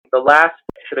The last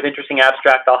sort of interesting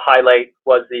abstract I'll highlight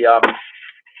was the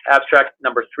abstract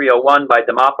number 301 by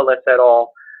Demopoulos et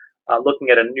al., looking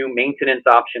at a new maintenance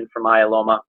option for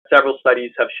myeloma. Several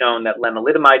studies have shown that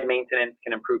lenalidomide maintenance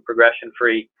can improve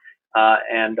progression-free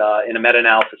and in a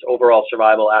meta-analysis, overall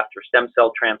survival after stem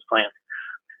cell transplant.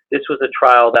 This was a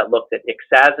trial that looked at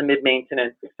Ixazomib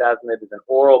maintenance. Ixazomib is an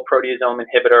oral proteasome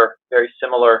inhibitor, very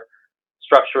similar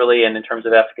structurally and in terms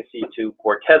of efficacy to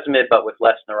bortezomib, but with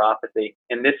less neuropathy.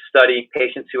 In this study,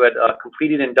 patients who had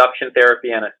completed induction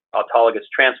therapy and an autologous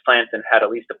transplant and had at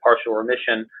least a partial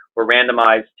remission were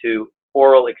randomized to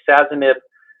oral Ixazomib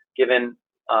given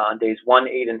on days 1,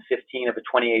 8, and 15 of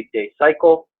a 28-day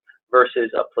cycle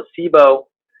versus a placebo,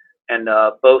 and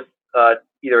both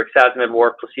either Ixazomib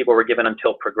or placebo were given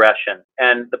until progression.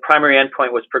 And the primary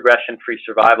endpoint was progression-free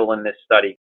survival in this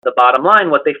study. The bottom line,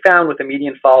 what they found with a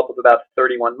median follow-up of about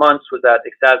 31 months was that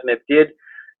Ixazomib did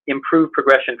improve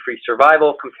progression-free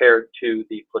survival compared to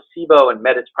the placebo and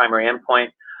met its primary endpoint.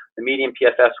 The median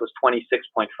PFS was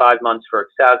 26.5 months for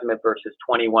Ixazomib versus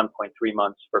 21.3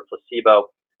 months for placebo,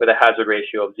 with a hazard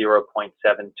ratio of 0.72.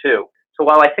 So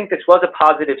while I think this was a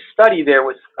positive study, there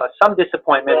was some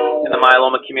disappointment in the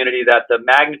myeloma community that the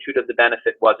magnitude of the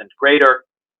benefit wasn't greater.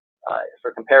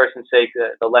 For comparison's sake,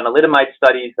 the lenalidomide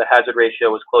studies, the hazard ratio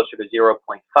was closer to 0.5,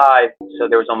 so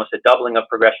there was almost a doubling of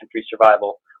progression-free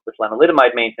survival with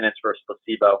lenalidomide maintenance versus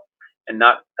placebo, and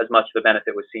not as much of a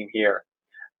benefit was seen here.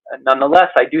 Nonetheless,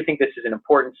 I do think this is an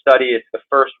important study. It's the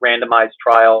first randomized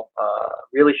trial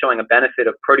really showing a benefit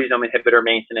of proteasome inhibitor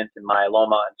maintenance in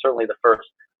myeloma, and certainly the first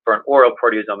for an oral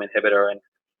proteasome inhibitor. And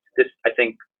this, I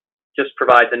think, just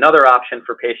provides another option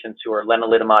for patients who are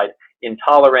lenalidomide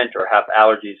intolerant or have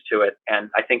allergies to it. And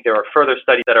I think there are further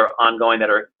studies that are ongoing that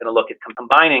are going to look at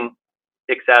combining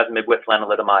Ixazomib with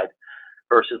lenalidomide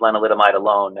versus lenalidomide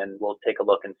alone. And we'll take a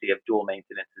look and see if dual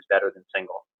maintenance is better than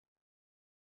single.